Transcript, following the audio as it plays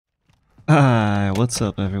Hi, what's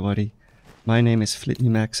up everybody? My name is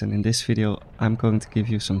flipmemax and in this video I'm going to give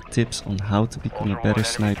you some tips on how to become a better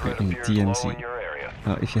sniper in DMZ.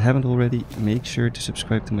 Now if you haven't already, make sure to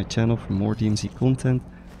subscribe to my channel for more DMZ content,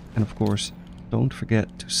 and of course don't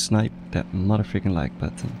forget to snipe that motherfucking like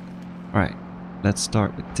button. Alright, let's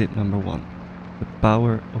start with tip number 1. The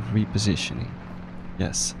power of repositioning.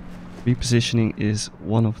 Yes, repositioning is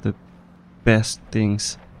one of the best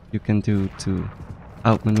things you can do to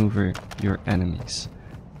outmaneuver your enemies.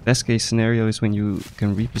 Best case scenario is when you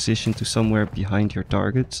can reposition to somewhere behind your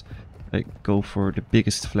targets, like go for the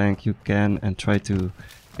biggest flank you can and try to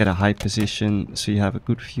get a high position so you have a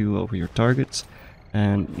good view over your targets.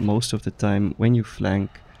 And most of the time when you flank,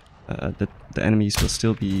 the enemies will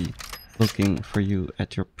still be looking for you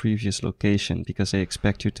at your previous location because they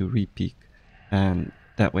expect you to re-peek, and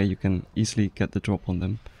that way you can easily get the drop on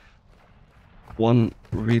them. One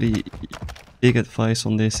really big advice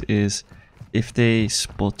on this is if they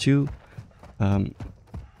spot you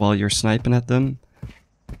while you're sniping at them,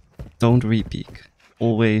 don't re-peek.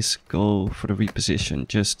 Always go for the reposition.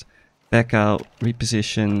 Just back out,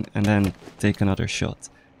 reposition, and then take another shot.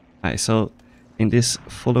 Alright, so in this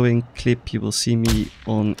following clip you will see me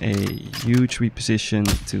on a huge reposition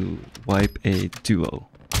to wipe a duo.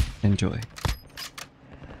 Enjoy.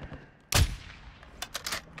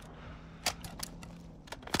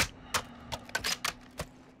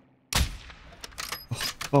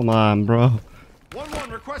 Come on, bro. 1-1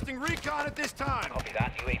 requesting recon at this time. Copy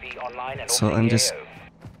that. UAV online and So I'm just...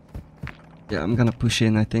 yeah, I'm gonna push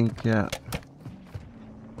in, I think, yeah.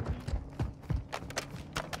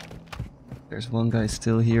 There's one guy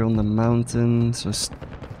still here on the mountain, so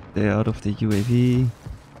stay out of the UAV.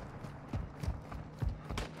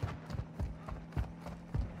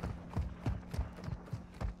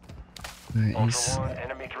 Right,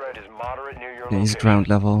 Enemy threat is moderate near your he's ground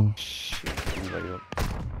level.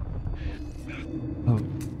 Oh,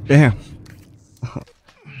 damn!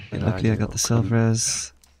 Okay, luckily I got the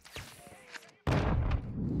self-res.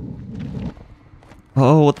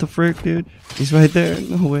 Oh, what the frick, dude? He's right there.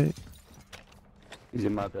 No way. He's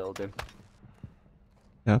in my building.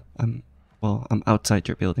 Yep, I'm outside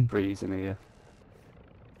your building. Freezing here.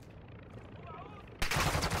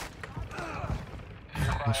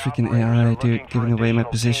 Oh, freaking AI, dude, giving away my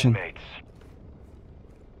position.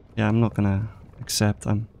 Yeah, I'm not gonna accept.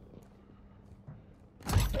 I'm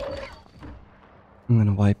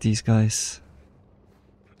gonna wipe these guys.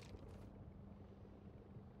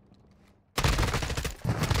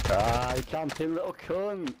 Ah, you camping little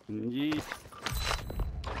cunt. Yeet.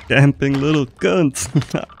 Camping little cunt.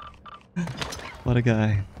 What a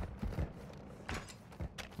guy.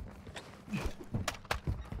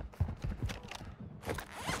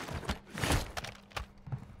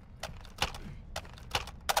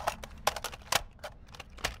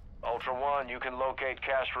 Ultra One, you can locate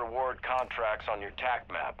cash reward contracts on your TAC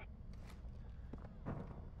map.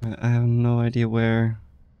 I have no idea where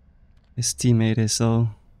his teammate is though.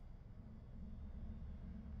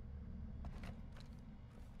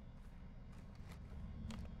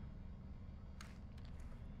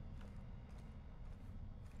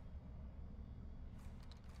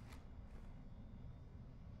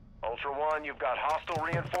 Ultra One, you've got hostile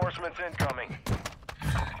reinforcements incoming.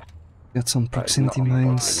 Got some proximity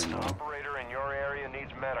mines. Operator in your area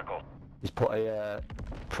needs medical. He's put a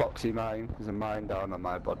proxy mine. There's a mine down on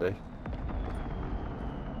my body.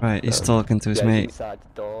 Right, he's talking to his He's mate. inside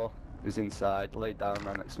the door. He's inside, laid down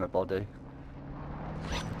right next to my body.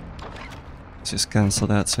 Just cancel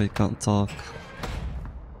that so he can't talk.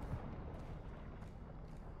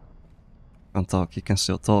 Can't talk, he can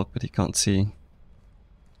still talk, but he can't see.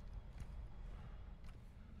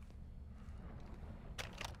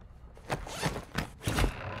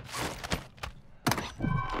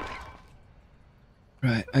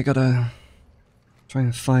 Right, I gotta try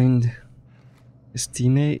and find his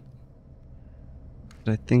teammate.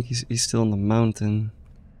 But I think he's still on the mountain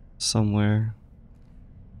somewhere.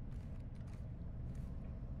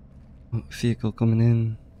 Oh, vehicle coming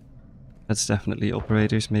in. That's definitely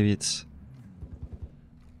operators. Maybe it's...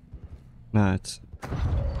 nah, it's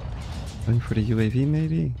going for the UAV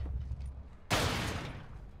maybe?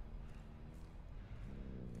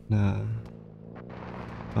 Nah.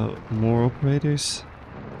 Oh, more operators?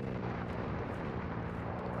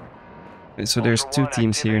 Okay, so there's two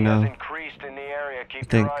teams here now. I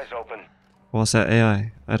think. Was that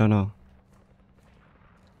AI? I don't know.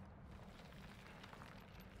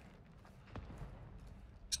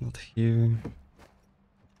 It's not here.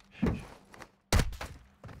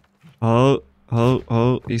 Oh,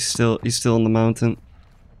 he's still on the mountain.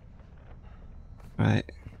 Right.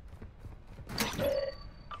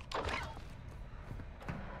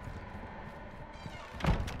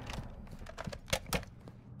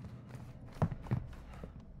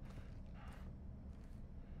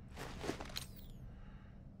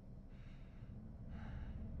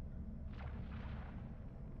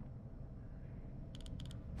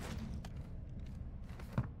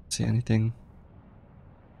 See anything?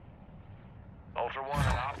 Ultra One,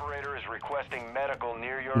 an operator is requesting medical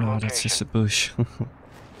near your No, location. that's just a bush.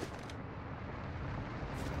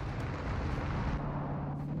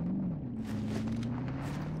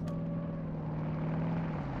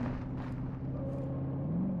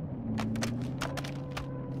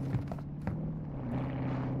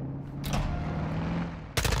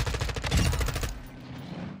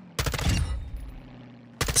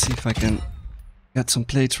 See if I can get some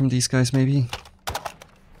plates from these guys, maybe.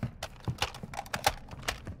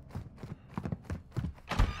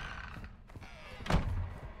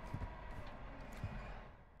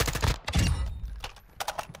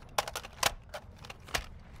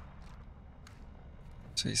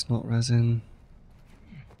 So he's not resin.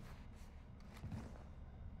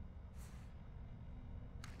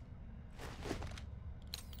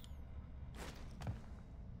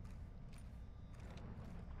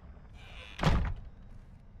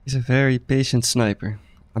 He's a very patient sniper.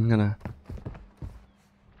 I'm gonna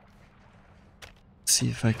see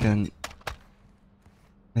if I can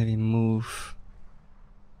maybe move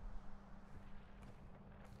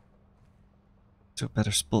to a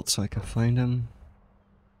better spot so I can find him.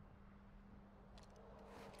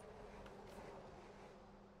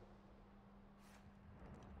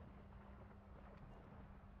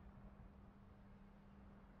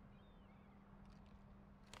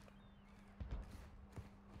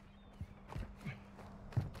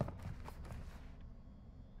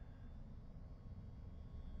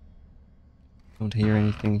 Don't hear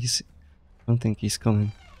anything. Don't think he's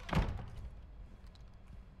coming.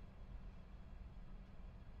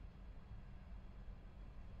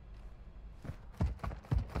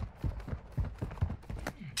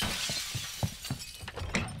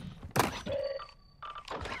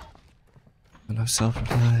 No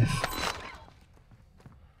self-revive.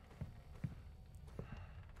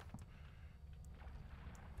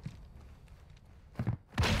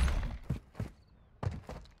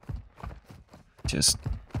 Just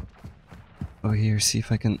go here, see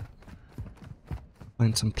if I can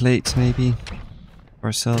find some plates maybe.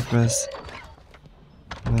 Or self-res.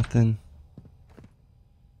 Nothing.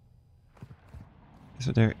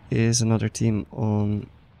 So there is another team on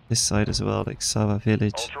this side as well, like Sava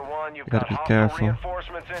Village. Ultra One, you've You gotta got be hostile careful.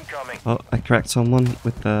 reinforcements incoming. Oh, I cracked someone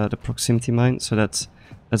with the proximity mine, so that's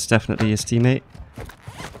definitely his teammate.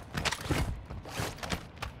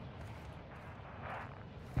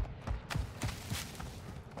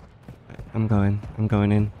 I'm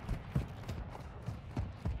going in.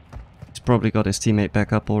 He's probably got his teammate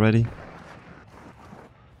back up already.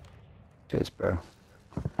 Cheers, bro.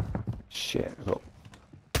 Shit, look.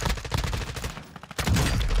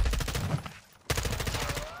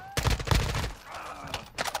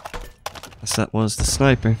 Yes, that was the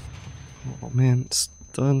sniper. Oh man,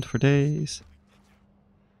 stunned for days.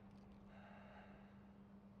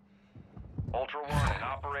 Ultra One, an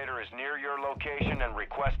operator is near your location and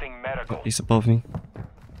requesting medical. Oh, he's above me.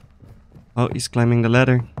 Oh, he's climbing the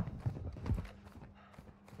ladder.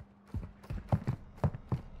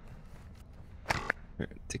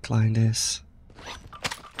 Decline this.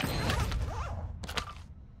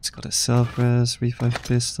 He's got a self-res, revive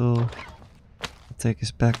pistol. I'll take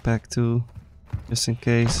his backpack too, just in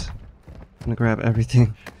case. I'm gonna grab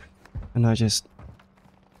everything. And I just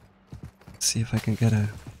see if I can get a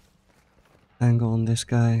angle on this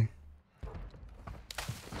guy.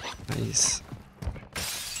 Nice.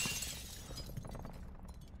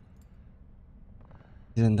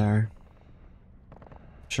 He's in there.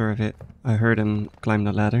 Sure of it. I heard him climb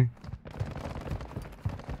the ladder.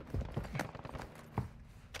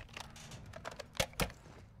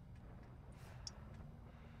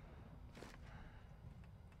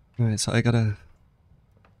 Alright, so I gotta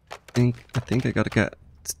I think I gotta get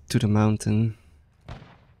to the mountain.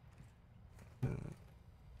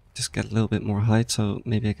 Just get a little bit more height so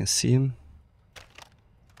maybe I can see him.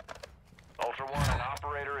 Ultra One, an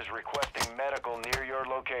operator is requesting medical near your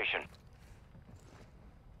location.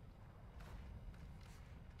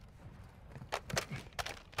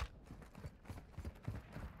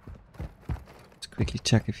 Let's quickly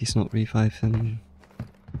check if he's not revived him.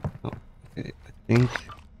 Oh, okay,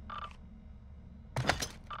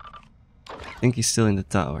 I think he's still in the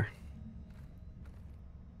tower.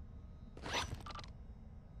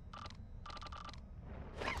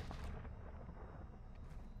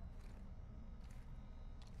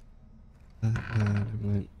 Never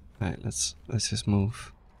mind. Alright, let's just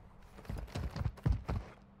move.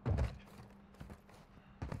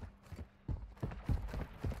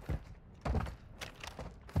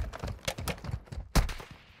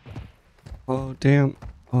 Oh damn!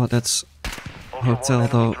 Oh, that's hotel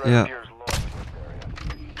though, yeah. Appears low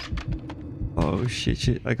in this area. Oh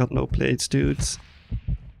shit, I got no plates, dudes.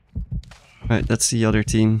 Right, that's the other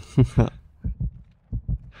team.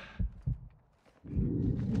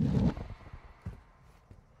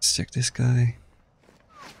 Let's check this guy.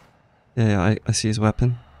 Yeah, I see his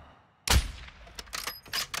weapon.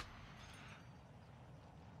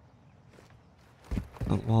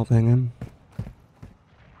 Don't wallbang him.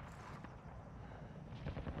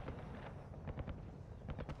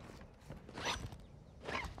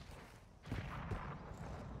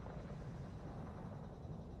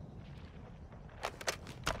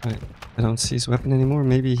 Right, I don't see his weapon anymore.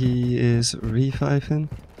 Maybe he is reviving.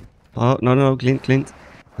 Oh, no, Glint.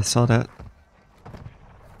 I saw that.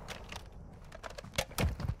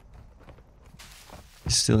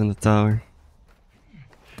 He's still in the tower.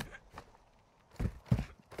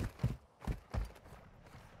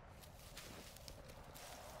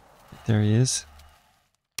 There he is.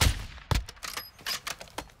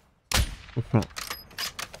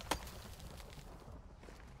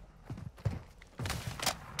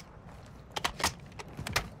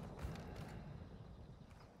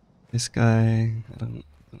 This guy, I don't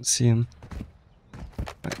see him.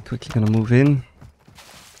 Right, quickly gonna move in.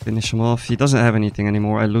 Finish him off. He doesn't have anything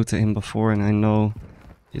anymore. I looted him before and I know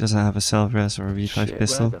he doesn't have a self-res or a V5 Shit,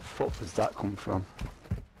 pistol. where the fuck does that come from?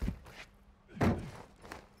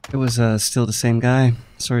 It was still the same guy.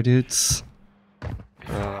 Sorry, dudes.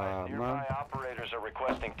 Man. Nearby operators are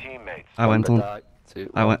requesting teammates. I went on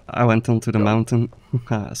onto the mountain.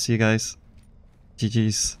 See you guys.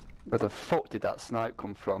 GG's. Where the fuck did that snipe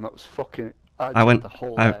come from? That was fucking... I went- the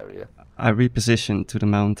whole I- area. I repositioned to the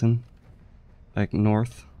mountain, like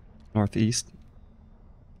northeast.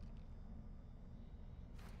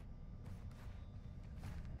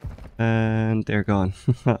 And they're gone.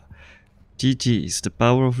 GG's, the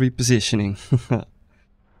power of repositioning.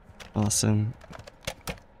 Awesome.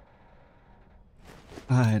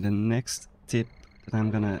 Alright, the next tip that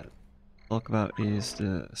I'm gonna talk about is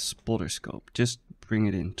the spotter scope. Just bring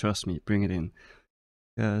it in, trust me, bring it in.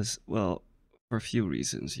 Because, well, for a few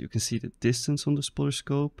reasons. You can see the distance on the spotter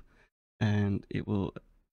scope and it will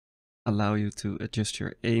allow you to adjust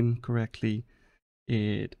your aim correctly.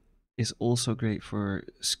 It is also great for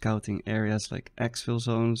scouting areas like exfil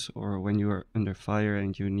zones or when you are under fire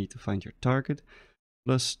and you need to find your target.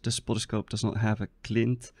 Plus, the spotter scope does not have a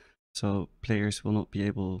glint, so players will not be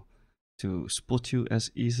able to spot you as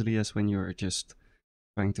easily as when you're just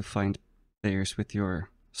trying to find players with your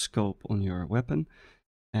scope on your weapon.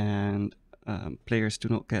 And players do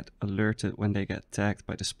not get alerted when they get tagged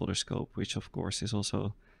by the spotter scope, which of course is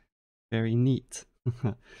also very neat.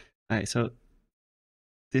 Alright, so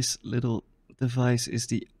this little device is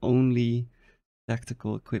the only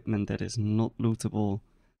tactical equipment that is not lootable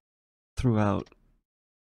throughout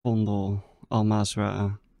Fondel, Al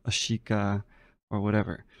Mazrah, Ashika, or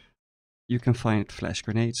whatever. You can find flash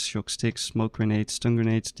grenades, shock sticks, smoke grenades, stun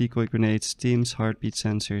grenades, decoy grenades, steams, heartbeat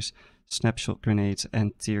sensors, snapshot grenades,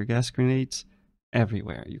 and tear gas grenades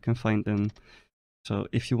everywhere. You can find them. So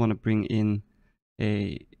if you want to bring in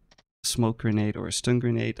a smoke grenade or a stun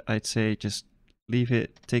grenade, I'd say just leave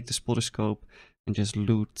it, take the spotter scope, and just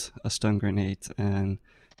loot a stun grenade and,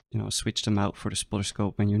 you know, switch them out for the spotter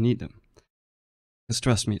scope when you need them. Because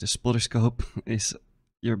trust me, the spotter scope is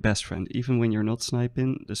your best friend. Even when you're not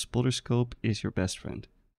sniping, the spotter scope is your best friend.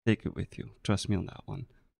 Take it with you. Trust me on that one.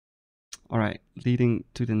 Alright, leading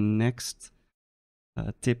to the next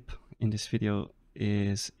tip in this video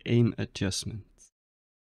is aim adjustment.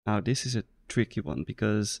 Now this is a tricky one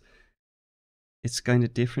because it's kind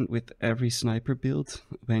of different with every sniper build.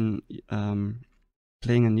 When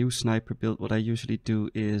playing a new sniper build, what I usually do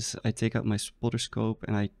is I take out my spotter scope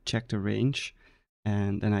and I check the range,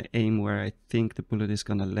 and then I aim where I think the bullet is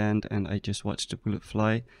gonna land and I just watch the bullet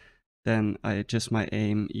fly. Then I adjust my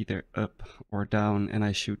aim either up or down and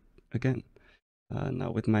I shoot again.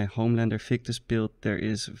 Now with my Homelander Victus build there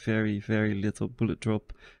is very little bullet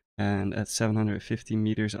drop, and at 750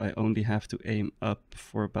 meters I only have to aim up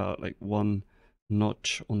for about like 1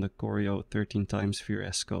 notch on the Corio 13 times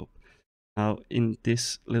VRS scope. Now in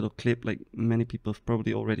this little clip, like many people have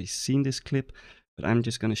probably already seen this clip, but I'm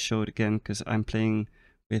just gonna show it again because I'm playing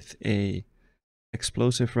with a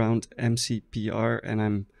explosive round MCPR and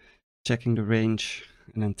I'm checking the range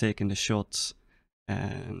and then taking the shots,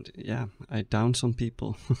 and yeah, I downed some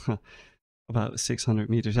people about 600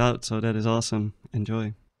 meters out, so that is awesome.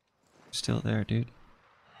 Enjoy. Still there, dude.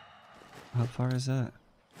 How far is that?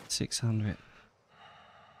 600.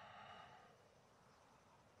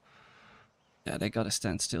 Yeah, they gotta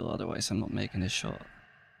stand still, otherwise I'm not making this shot.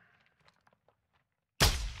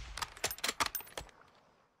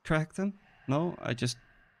 cracked him? No, I just...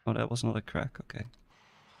 Oh, that was not a crack, okay.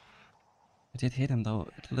 I did hit him though,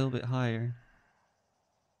 a little bit higher.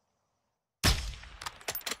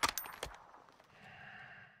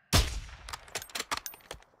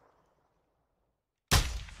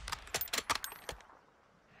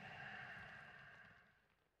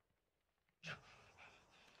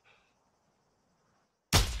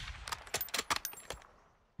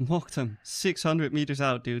 Knocked him. 600 meters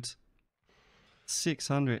out, dude.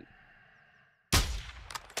 600.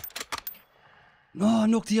 No,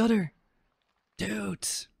 knocked the other. Dude.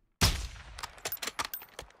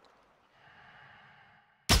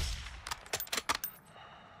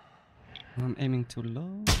 I'm aiming too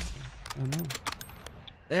low. Oh no.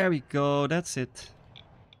 There we go, that's it.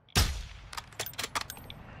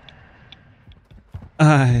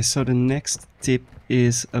 So the next tip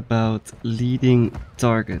is about leading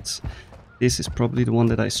targets. This is probably the one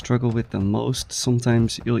that I struggle with the most.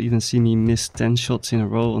 Sometimes you'll even see me miss 10 shots in a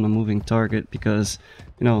row on a moving target because,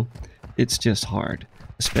 you know, it's just hard.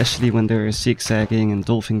 Especially when they're zigzagging and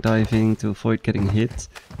dolphin diving to avoid getting hit.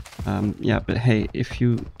 Yeah, but hey, if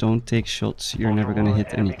you don't take shots, you're never gonna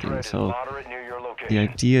hit anything. So the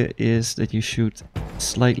idea is that you shoot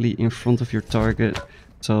slightly in front of your target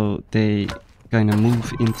so they kind of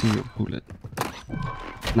move into your bullet.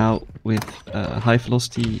 Now with high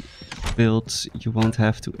velocity builds, you won't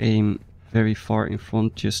have to aim very far in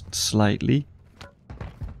front, just slightly.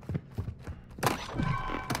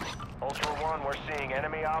 Ultra One, we're seeing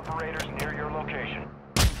enemy operators near your location.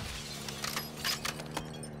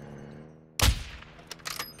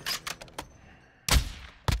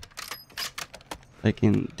 Like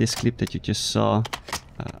in this clip that you just saw,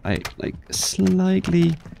 I like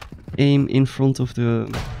slightly aim in front of the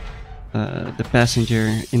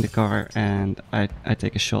passenger in the car, and I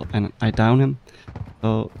take a shot and I down him.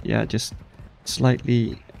 So yeah, just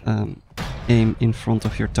slightly aim in front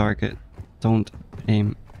of your target. Don't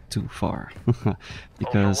aim too far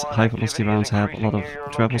because high velocity rounds have a lot of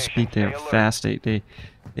travel speed. They're fast. They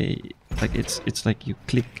like it's like you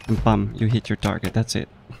click and bam, you hit your target. That's it.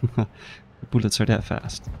 The bullets are that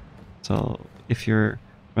fast. So if you're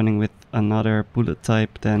running with another bullet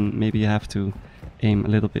type, then maybe you have to aim a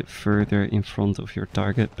little bit further in front of your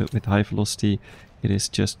target, but with high velocity it is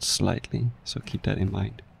just slightly, so keep that in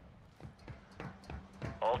mind.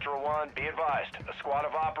 Ultra One, be advised, a squad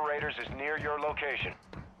of operators is near your location.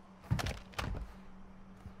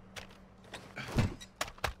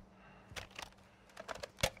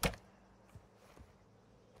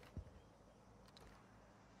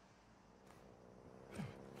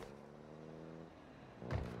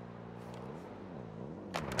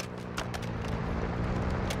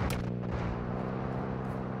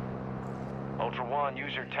 Ultra One,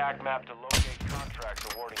 use your TAC map to locate contracts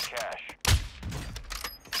awarding cash.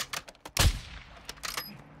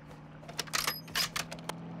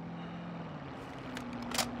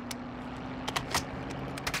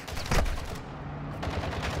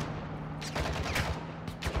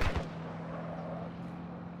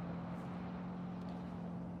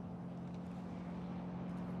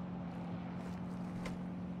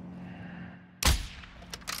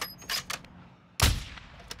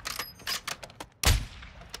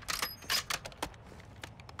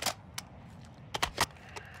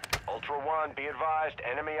 Ultra One, be advised,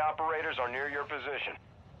 enemy operators are near your position.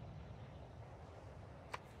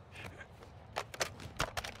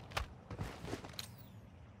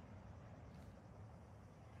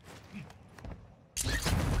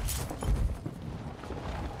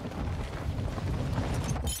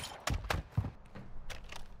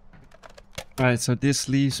 Alright, so this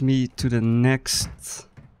leaves me to the next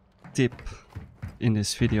tip in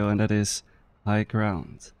this video, and that is high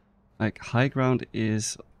ground. Like, high ground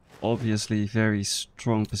is obviously very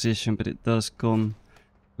strong position, but it does come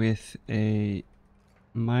with a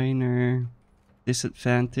minor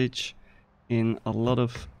disadvantage in a lot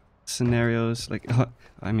of scenarios. Like,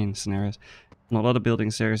 I mean scenarios. In a lot of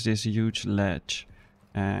buildings there's this huge ledge,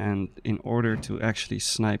 and in order to actually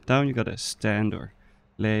snipe down you gotta stand or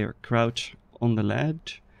lay or crouch on the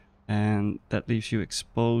ledge, and that leaves you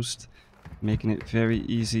exposed, making it very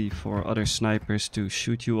easy for other snipers to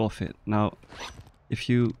shoot you off it. Now, if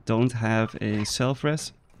you don't have a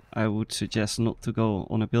self-res, I would suggest not to go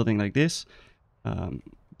on a building like this,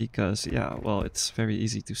 because yeah, well, it's very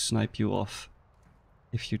easy to snipe you off.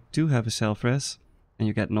 If you do have a self-res and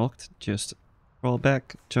you get knocked, just crawl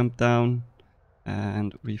back, jump down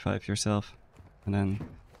and revive yourself, and then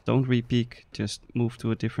don't re-peek, just move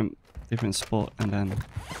to a different spot and then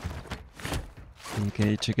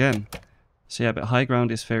engage again. So yeah, but high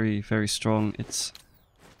ground is very, very strong. It's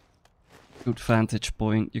good vantage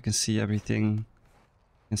point. You can see everything.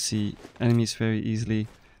 You can see enemies very easily.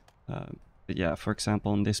 But yeah, for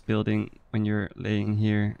example, in this building, when you're laying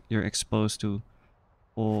here, you're exposed to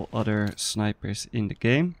all other snipers in the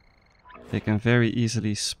game. They can very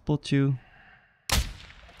easily spot you.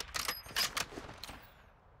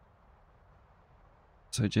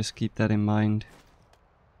 So just keep that in mind.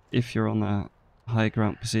 If you're on a high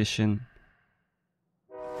ground position,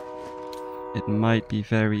 it might be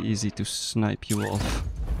very easy to snipe you off.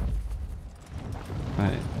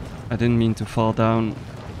 Right, I didn't mean to fall down.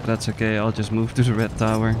 That's okay, I'll just move to the red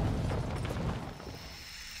tower.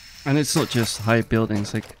 And it's not just high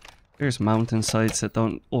buildings, like there's mountain sides that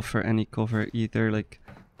don't offer any cover either, like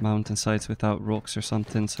mountain sides without rocks or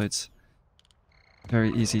something, so it's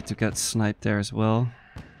very easy to get sniped there as well.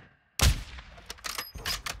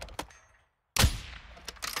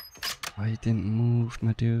 Why you didn't move,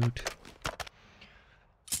 my dude?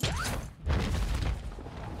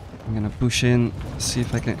 I'm gonna push in, see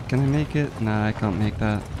if I can I make it? Nah, I can't make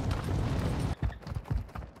that.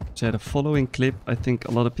 So yeah, the following clip, I think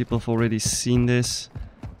a lot of people have already seen this,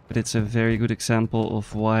 but it's a very good example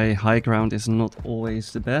of why high ground is not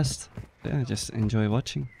always the best. Yeah, just enjoy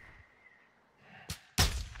watching.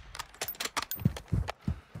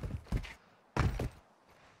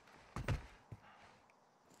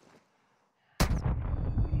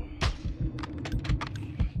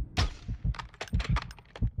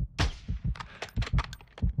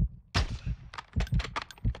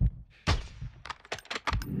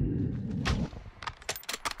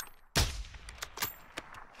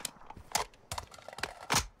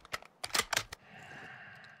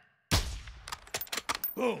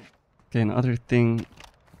 Okay, another thing,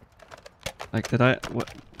 like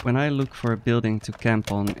when I look for a building to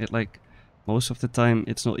camp on, it like most of the time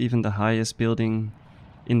it's not even the highest building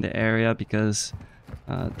in the area, because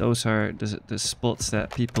those are the spots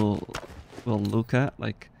that people will look at.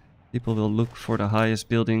 Like people will look for the highest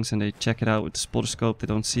buildings and they check it out with the spotter scope. They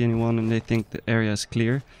don't see anyone and they think the area is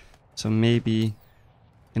clear. So maybe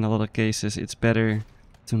in a lot of cases it's better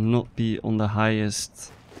to not be on the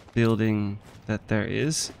highest building that there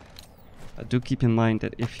is. Do keep in mind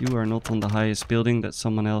that if you are not on the highest building, that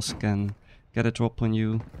someone else can get a drop on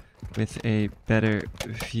you with a better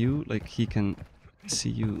view. Like he can see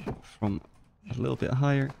you from a little bit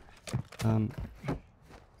higher.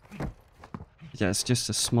 Yeah, it's just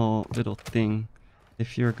a small little thing.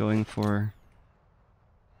 If you're going for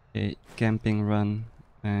a camping run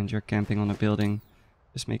and you're camping on a building,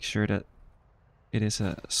 just make sure that it is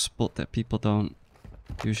a spot that people don't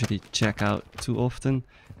usually check out too often.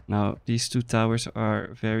 Now, these two towers are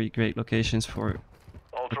very great locations for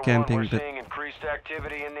Ultra camping, One, we're seeing increased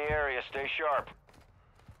activity in the area. Stay sharp.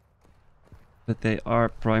 But they are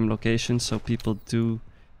prime locations, so people do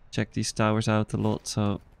check these towers out a lot,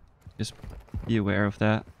 so just be aware of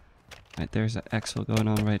that. Right, there's an axle going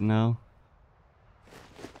on right now.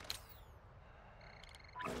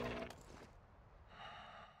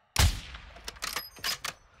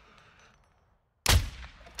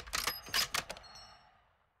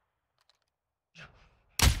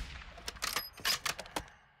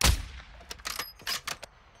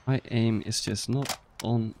 My aim is just not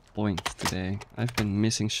on point today. I've been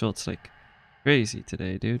missing shots like crazy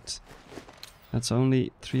today, dude. That's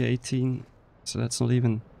only 318, so that's not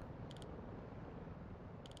even...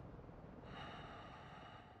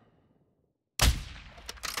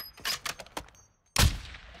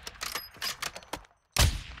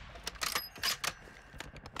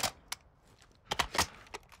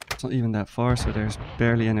 It's not even that far, so there's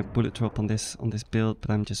barely any bullet drop on this build, but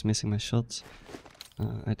I'm just missing my shots.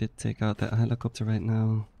 I did take out that helicopter right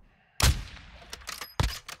now.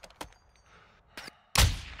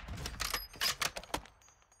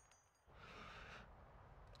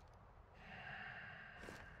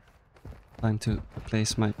 Time to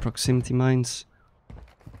place my proximity mines.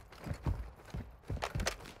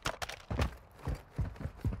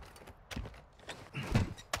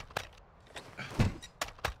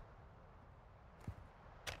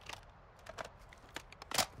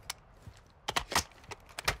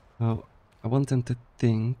 Oh, I want them to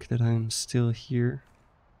think that I'm still here,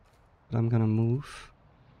 but I'm gonna move.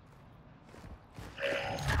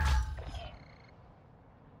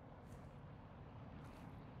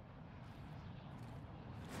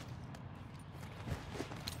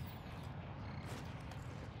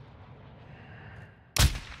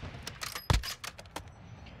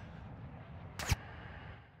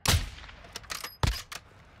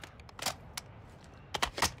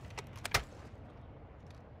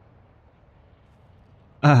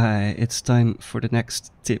 It's time for the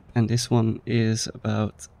next tip, and this one is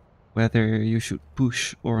about whether you should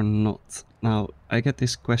push or not. Now, I get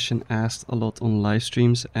this question asked a lot on live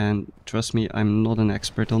streams, and trust me, I'm not an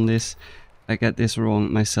expert on this. I get this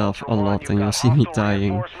wrong myself a lot, and you'll see me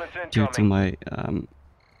dying due to my,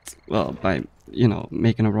 well, by, you know,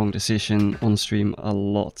 making a wrong decision on stream a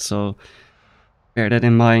lot. So bear that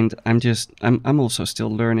in mind. I'm also still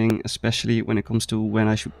learning, especially when it comes to when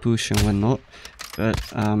I should push and when not. But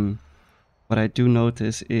what I do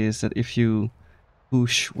notice is that if you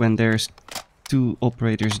push when there's 2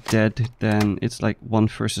 operators dead, then it's like 1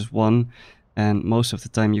 versus 1, and most of the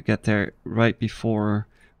time you get there right before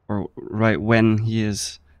or right when he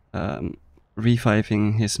is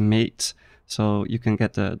reviving his mate, so you can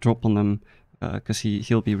get the drop on them because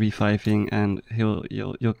he'll be reviving and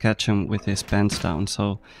you'll catch him with his pants down.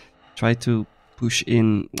 So try to push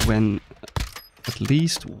in when at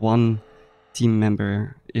least 1 team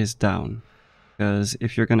member is down. Because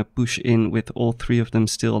if you're gonna push in with all 3 of them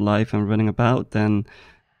still alive and running about, then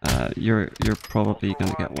you're probably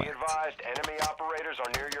gonna get whacked. Enemy operators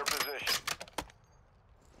are near your position.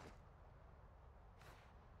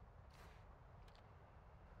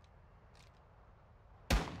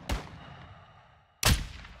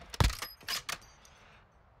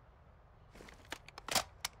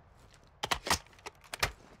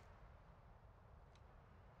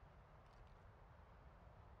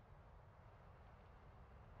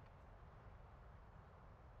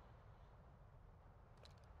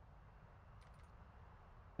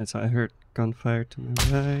 So I heard gunfire to my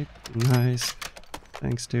right. Nice.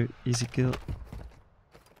 Thanks, dude. Easy kill.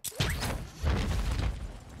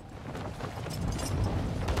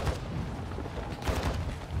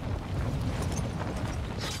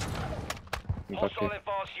 Hostile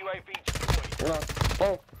advanced UAV deployed.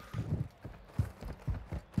 Oh!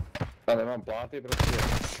 Vale, me han plati, pero tío.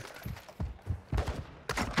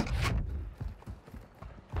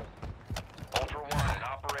 Ultra One, an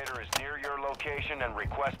operator is near your location and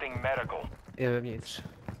requesting medical. Nie wiem nic.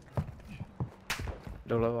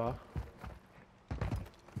 Dolewa.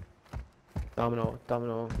 Tam no, tam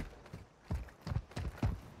no.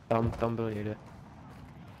 Tam byl někde.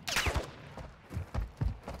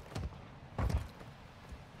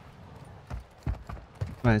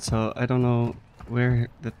 Right, so I don't know where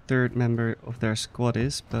the 3rd member of their squad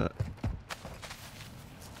is, but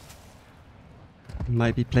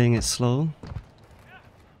might be playing it slow.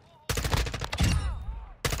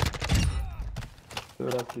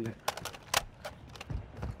 Vratili.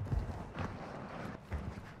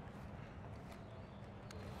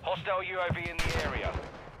 Hostile UAV in the area.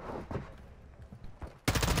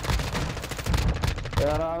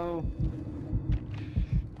 Hello.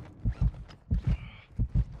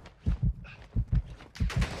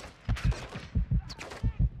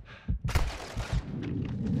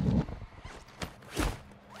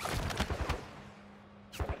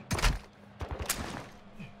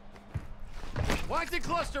 Whack the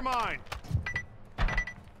cluster mine!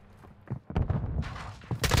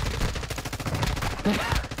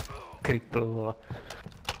 Kripl.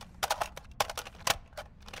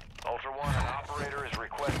 Ultra One, an operator is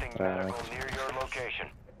requesting medical near your location.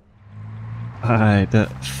 Alright, the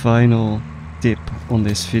final tip on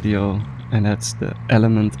this video, and that's the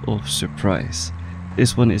element of surprise.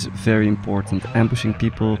 This one is very important. Ambushing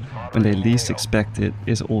people when they least expect it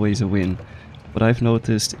is always a win. What I've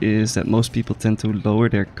noticed is that most people tend to lower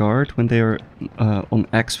their guard when they are on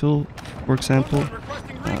exfil, for example.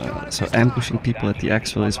 So ambushing people at the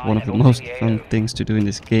exfil is one of the most fun things to do in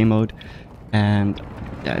this game mode. And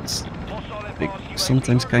yeah, it's like,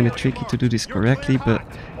 sometimes kind of tricky to do this correctly, but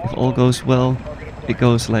if all goes well, it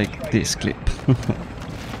goes like this clip.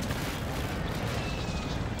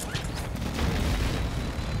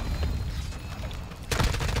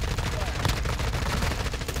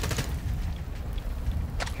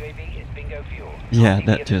 Yeah,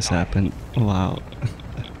 that just happened. Wow.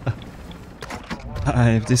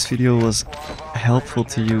 If this video was helpful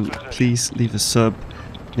to you, please leave a sub,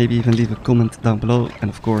 maybe even leave a comment down below, and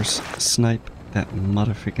of course, snipe that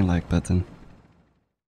motherfucking like button.